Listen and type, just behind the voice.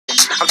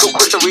I'm too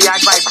quick to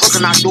react like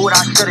Crooklyn, I do what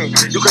I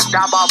shouldn't. You could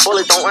stop our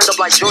bullets, don't end up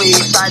like Junior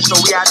Eastside, so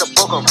we had to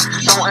book them.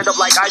 Don't end up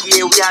like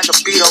IDA, we had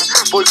to beat them.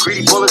 Boy,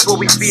 greedy bullets, what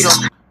we feed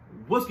them.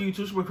 What's good, YouTube?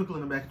 It's your boy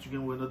Crooklyn, back at you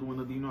again with another one.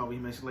 You know how we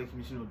make it like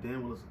you know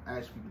damn well it's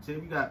actually.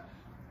 Today we got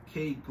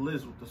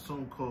Glizz with the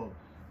song called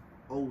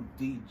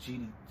ODE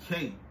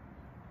GDK.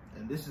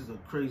 And this is a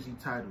crazy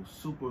title,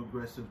 super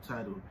aggressive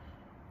title.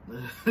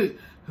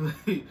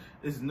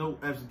 There's no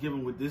F's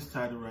given with this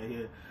title right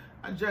here.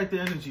 I jack the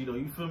energy though,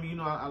 you feel me? You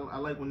know, I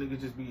like when niggas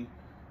just be,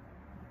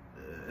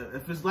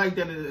 if it's like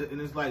that,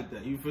 and it's like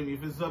that, you feel me?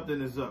 If it's up,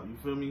 then it's up, you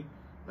feel me?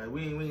 Like,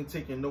 we ain't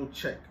taking no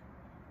check.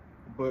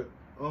 But,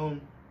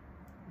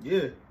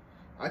 yeah,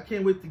 I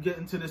can't wait to get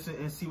into this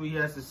and see what he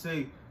has to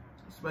say,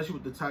 especially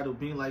with the title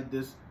being like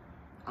this.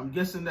 I'm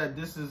guessing that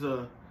this is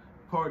a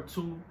part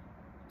 2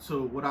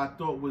 to what I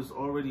thought was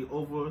already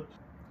over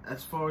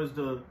as far as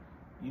the,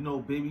 you know,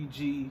 Baby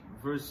G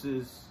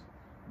versus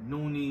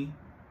Noonie.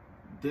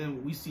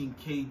 Then we seen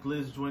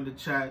Glizz join the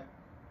chat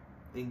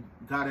and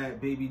got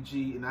at Baby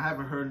G, and I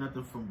haven't heard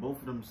nothing from both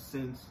of them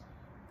since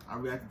I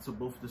reacted to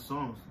both of the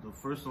songs. The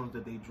first songs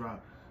that they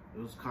dropped,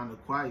 it was kind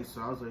of quiet,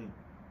 so I was like,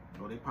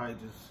 oh, they probably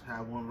just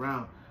had one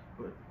round.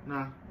 But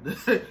nah,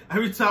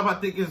 every time I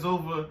think it's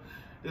over,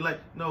 they're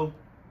like, no,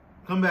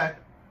 come back.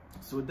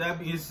 So with that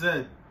being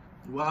said,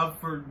 without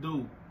further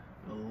ado,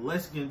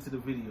 let's get into the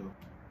video.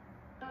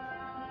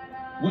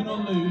 Win or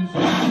lose,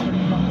 after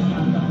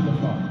the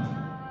fight.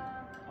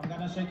 I'm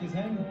gonna shake his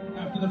hand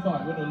after the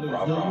fight. Win or lose.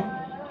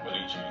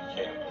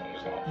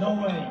 No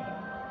way.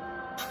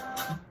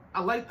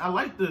 I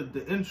like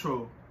the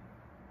intro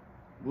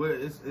where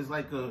it's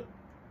like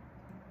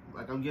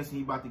I'm guessing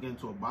he about to get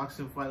into a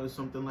boxing fight or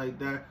something like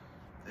that,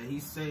 and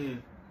he's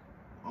saying,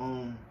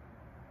 you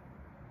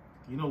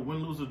know,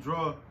 win, lose, or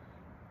draw,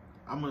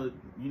 I'ma,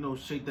 you know,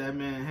 shake that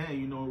man's hand.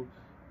 You know,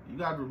 you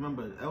gotta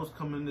remember, L's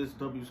come in this,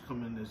 W's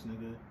come in this,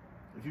 nigga.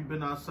 If you've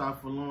been outside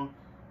for long,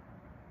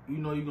 you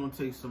know you're gonna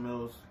take some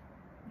L's.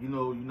 You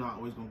know you're not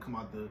always gonna come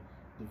out the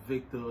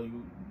victor or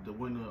the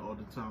winner all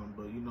the time.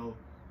 But you know,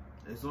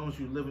 as long as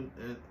you living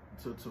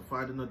to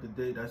fight another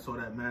day, that's all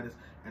that matters.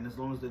 And as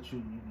long as that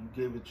you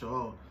gave it your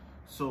all.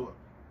 So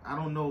I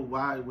don't know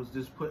why it was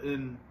just put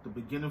in the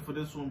beginning for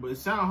this one, but it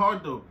sounded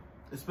hard though,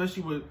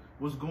 especially with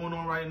what's going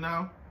on right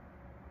now.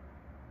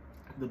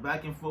 The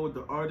back and forth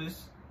with the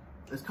artists,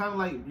 it's kind of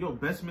like, yo,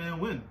 best man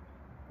win.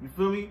 You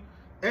feel me?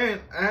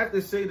 And I have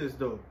to say this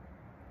though,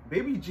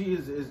 Baby G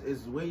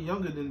is way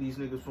younger than these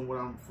niggas from what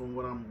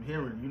I'm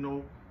hearing. You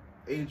know,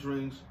 age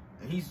range,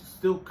 and he's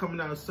still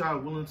coming outside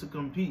willing to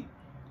compete.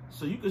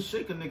 So you can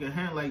shake a nigga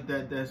hand like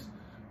that. That's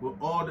with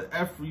all the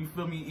effort. You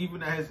feel me?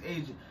 Even at his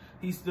age,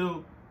 he's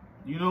still,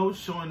 you know,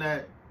 showing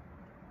that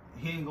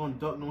he ain't gonna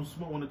duck no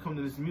smoke when it comes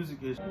to this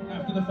music issue.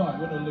 After the fight,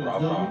 win or lose.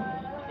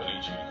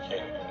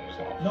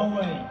 No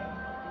way.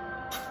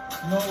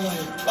 No way.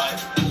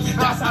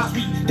 That's how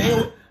sweet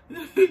they.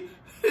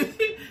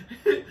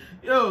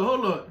 Yo,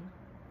 hold on.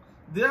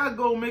 Did I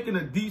go making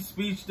a deep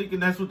speech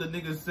thinking that's what the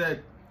nigga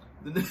said?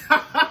 The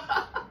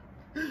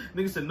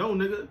nigga said, no,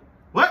 nigga.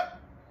 What?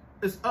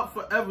 It's up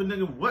forever,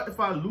 nigga. What if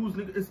I lose,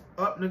 nigga? It's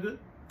up, nigga.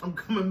 I'm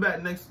coming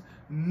back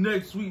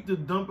next week to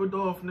dump it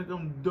off, nigga.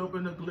 I'm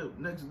dumping the clip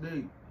next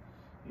day.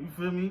 You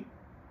feel me?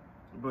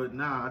 But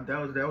nah, that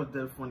was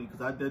dead funny,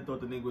 because I dead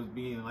thought the nigga was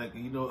being like,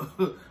 you know,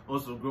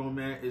 also grown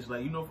man. It's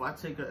like, you know, if I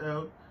take a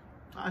L,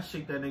 I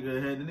shake that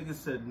nigga head. The nigga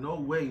said, no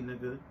way,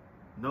 nigga.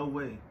 No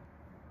way.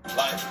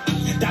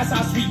 That's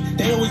how sweet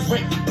they always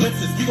rate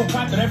blitzes. We gon'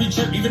 clap at every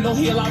trip, even though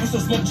he allowed me to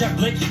smoke jet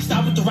blick.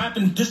 Stop with the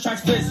rapping, diss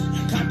tracks blitz.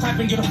 Clap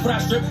and get a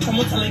flash strip.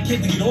 Someone tell a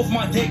kid to get off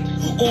my dick.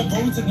 Oh,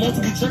 bro, we took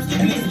multiple trips,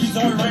 and niggas be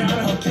sorry right out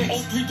of her kick.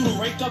 03 through the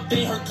rake up,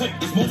 they ain't her click.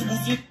 It's multiple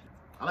shit.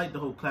 I like the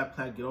whole clap,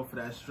 get off of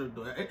that strip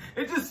though.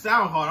 It just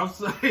sound hard. I'm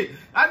sorry.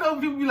 I know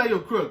people be like, yo,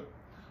 Crook,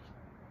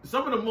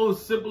 some of the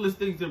most simplest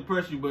things to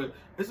impress you, but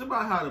it's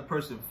about how the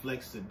person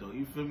flexes it though.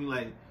 You feel me?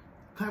 Like,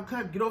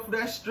 clap, get off of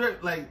that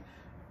strip. Like,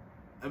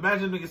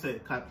 imagine niggas say,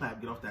 clap,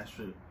 get off that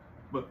strip.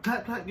 But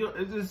clap, get off,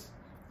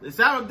 it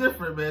sounds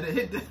different, man. It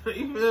hit different,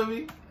 you feel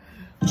me?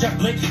 Jet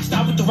blick,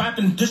 stop with the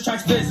rapping, diss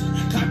tracks blitz.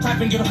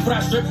 Clap and get a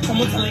flash strip.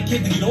 Someone tell a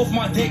kid to get off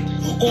my dick.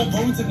 Oh,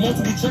 bro, we took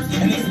multiple trips,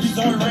 and niggas be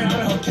sorry right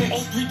out of her kick.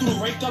 03 through the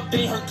rake up,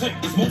 they ain't her click.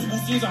 It's multiple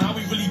scenes on how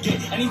we really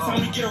get.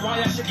 Anytime we get a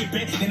ride, that shit get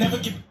bent. They never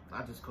get.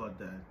 I just caught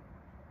that.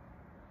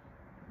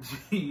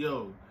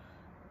 Yo,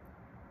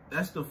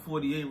 that's the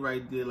 48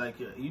 right there. Like,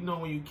 you know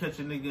when you catch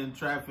a nigga in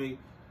traffic,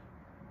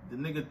 the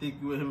nigga think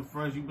you with him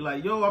friends, you be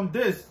like, yo, I'm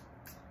this.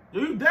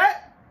 Yo, you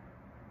that?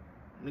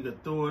 Nigga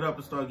throw it up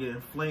and start getting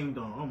flamed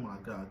on. Oh my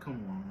God, come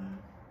on, man.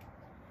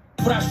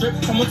 Flash strip,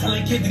 someone tell a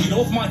kid to get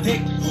off my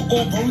dick.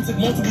 Oh, bro, we took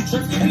multiple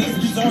trips, and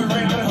niggas be sorry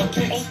right out of her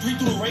kick. 03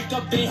 through the rake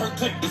up, they ain't her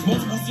click. It's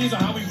multiple scenes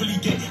on how we really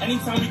get.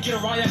 Anytime we get a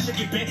ride, that shit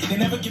get bent. They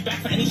never get back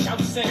for any shout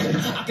we say.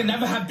 I can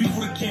never have beef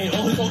with a kid.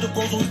 All his older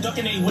bros always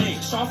ducking they way.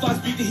 Sean Fly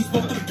speak that he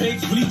spoke to the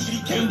pigs. Really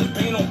GDK with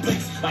banging on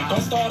blicks. Like,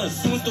 don't start us.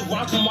 Soon as the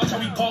rock come, watch how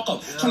we park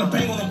up. Tryna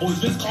bang on them boys,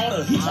 Vince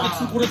Carter. He tryna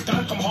troop with us,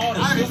 gotta come harder.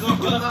 She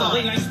left the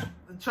late night.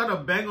 Trying to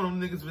bang on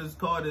them niggas, Vince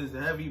Carter is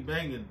heavy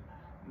banging.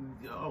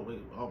 Oh wait,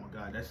 oh my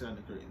God, that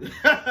sounded crazy.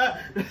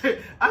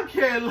 I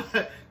can't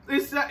lie.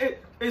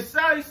 It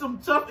sounded some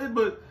tough,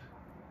 but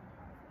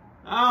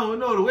I don't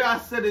know. The way I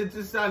said it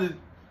just sounded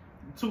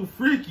too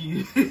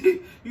freaky.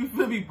 You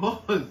feel me?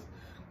 Pause.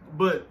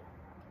 But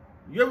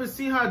you ever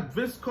see how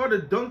Vince Carter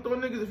dunked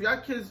on niggas? If y'all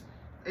kids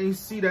ain't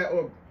see that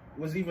or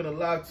was even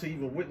allowed to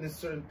even witness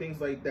certain things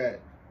like that,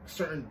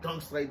 certain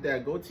dunks like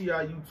that, go to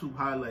y'all YouTube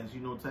highlights,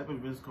 you know, type of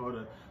Vince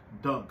Carter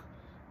dunk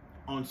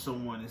on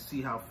someone and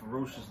see how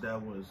ferocious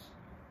that was.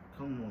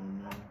 Come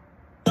on, man.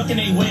 Ducking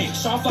they way.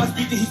 Sean Fox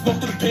beat that he spoke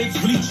to the pigs.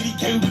 Really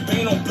GDK, we be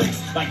banging on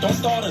blicks. Like, don't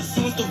start us.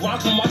 Soon as the rock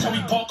come, watch how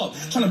we park up.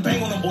 Tryna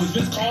bang on them boys,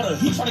 Vince Carter.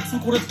 He try to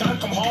troop with his gun,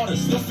 come harder.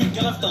 Still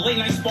freaking left the late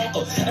night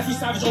sparkle. Every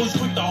savage always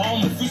quick to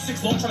harm him.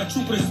 3-6 long, tryna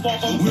troop with his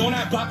sparkle. We on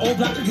that block, all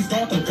black niggas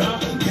gone to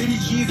God. Baby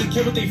G is a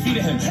kid, what they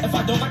feeding him. If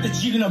I don't like the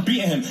G, then I'm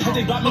beating him. If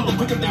they block me, they'll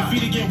pick up their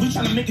feet again. We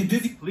tryna make it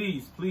dizzy.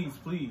 Please, please,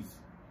 please.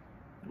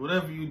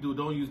 Whatever you do,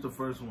 don't use the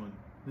first one.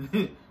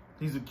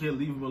 He's a kid,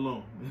 leave him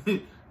alone.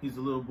 He's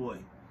a little boy.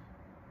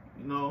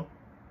 You know?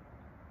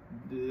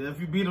 If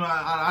you beat him,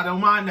 I don't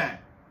mind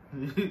that.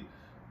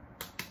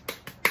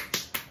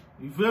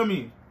 You feel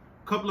me?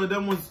 A couple of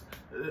them was...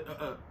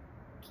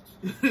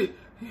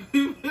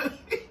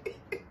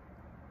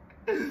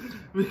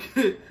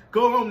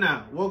 Go home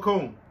now. Walk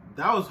home.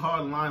 That was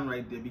hard line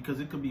right there because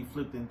it could be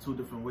flipped in two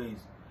different ways.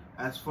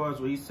 As far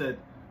as what he said,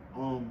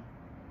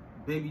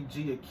 Baby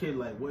G, a kid,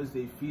 like, what is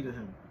they feeding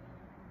him?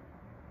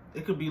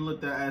 It could be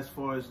looked at as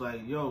far as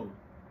like, yo,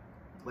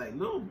 like,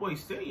 little boy,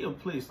 stay in your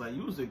place. Like,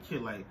 you was a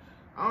kid. Like,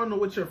 I don't know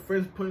what your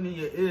friends putting in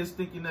your ears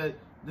thinking that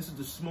this is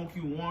the smoke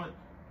you want,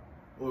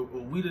 or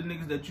we the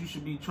niggas that you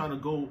should be trying to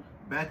go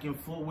back and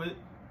forth with.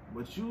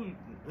 But you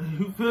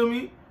feel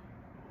me?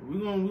 We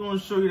gonna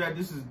show you that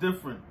this is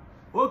different.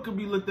 Or it could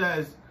be looked at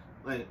as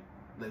like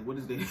what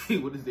is they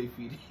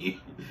feeding you?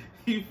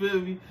 You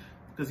feel me?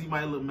 Because he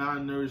might look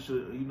malnourished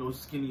or, you know,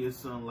 skinny or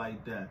something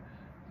like that.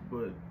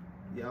 But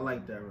yeah, I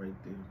like that right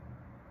there.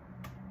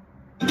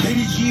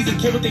 Baby G is a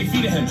kid, what they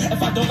feeding him.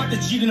 If I don't like the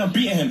G, then I'm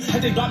beating him.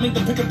 If they block me,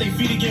 they'll pick up their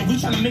feet again. We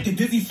tryna make it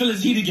dizzy, feel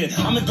his heat again.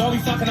 I'm a dog, we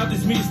flocking out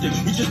this meter stick.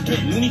 We just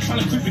bit, Looney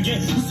tryna creep again.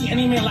 We see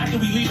any man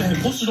lacking, we leaving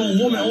him. Posted on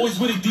woman, always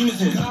with his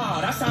demons in.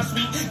 Ah, that sounds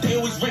sweet. They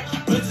always wreck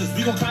blitzes.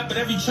 We gon' clap at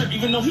every trip,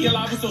 even though he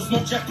alive, we still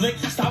smoke jet flick.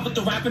 Stop with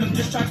the rapping, them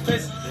diss tracks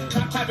piss.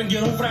 Clap and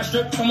get over that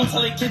strip. Someone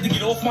tell their kid to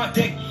get off my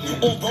dick.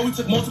 Oh, bro, we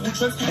took multiple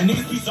trips, and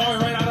niggas be sorry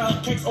right out of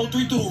her kicks.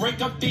 03 through the rake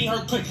up, they ain't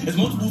her click. There's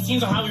multiple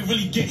scenes on how we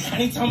really get.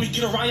 Anytime we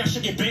get a riot,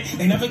 shit get bit.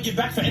 They never get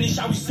back for any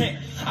shot we sent.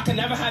 I can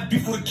never have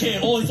beef with a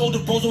kid. All his older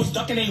bros always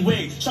ducking they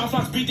wig. Sean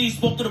Fox beat that he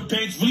spoke to the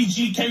pigs. Really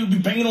GDK, we be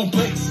banging on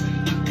blicks.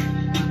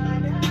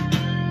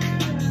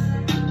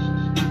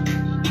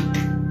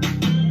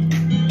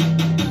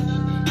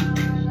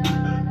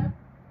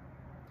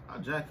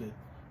 I'll jack it.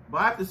 But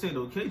I have to say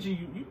though, KG,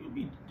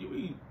 you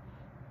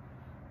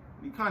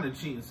be kind of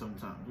cheating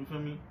sometimes. You feel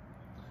me?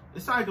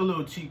 It's like a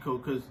little cheat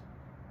code because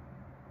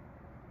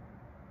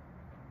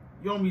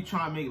you don't be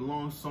trying to make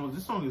long songs.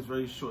 This song is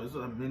very short. It's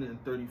 1 minute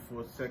and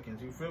 34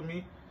 seconds. You feel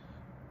me?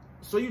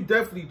 So you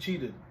definitely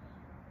cheated.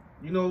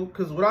 You know,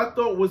 because what I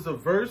thought was a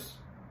verse,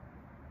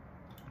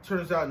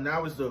 turns out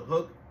now it's the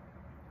hook.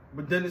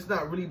 But then it's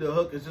not really the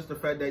hook. It's just the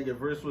fact that your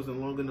verse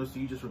wasn't long enough, so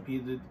you just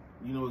repeated it,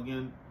 you know,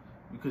 again,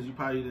 because you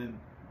probably didn't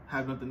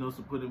have nothing else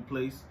to put in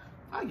place.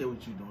 I get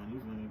what you're doing. You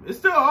feel me? It's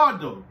still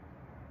hard though.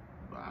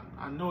 But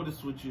I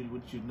noticed what you're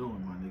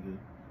doing, my nigga.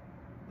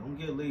 Don't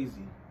get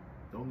lazy.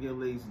 Don't get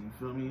lazy. You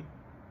feel me?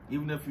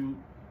 Even if you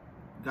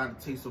gotta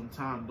take some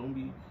time, don't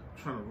be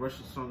trying to rush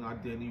a song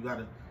out there and you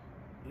gotta,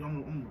 you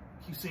know,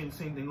 keep saying the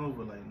same thing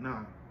over. Like,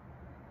 nah.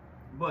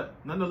 But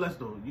nonetheless,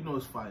 though, you know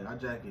it's fire. I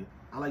jack it.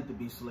 I like the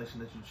beat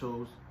selection that you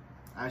chose.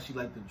 I actually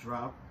like the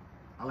drop.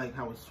 I like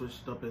how it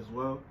switched up as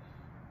well.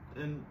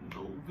 And, you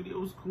know, video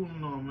was cool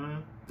and all,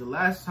 man. The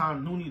last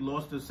time Nooney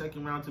lost the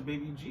second round to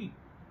Baby G,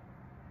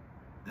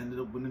 ended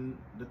up winning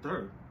the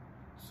third.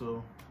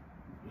 So,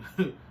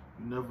 you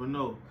never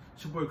know.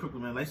 It's your boy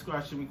Crooklyn, man. Like,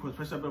 subscribe, share me,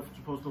 press that bell for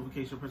your post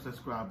notification, press that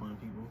subscribe button,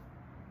 people.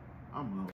 I'm out.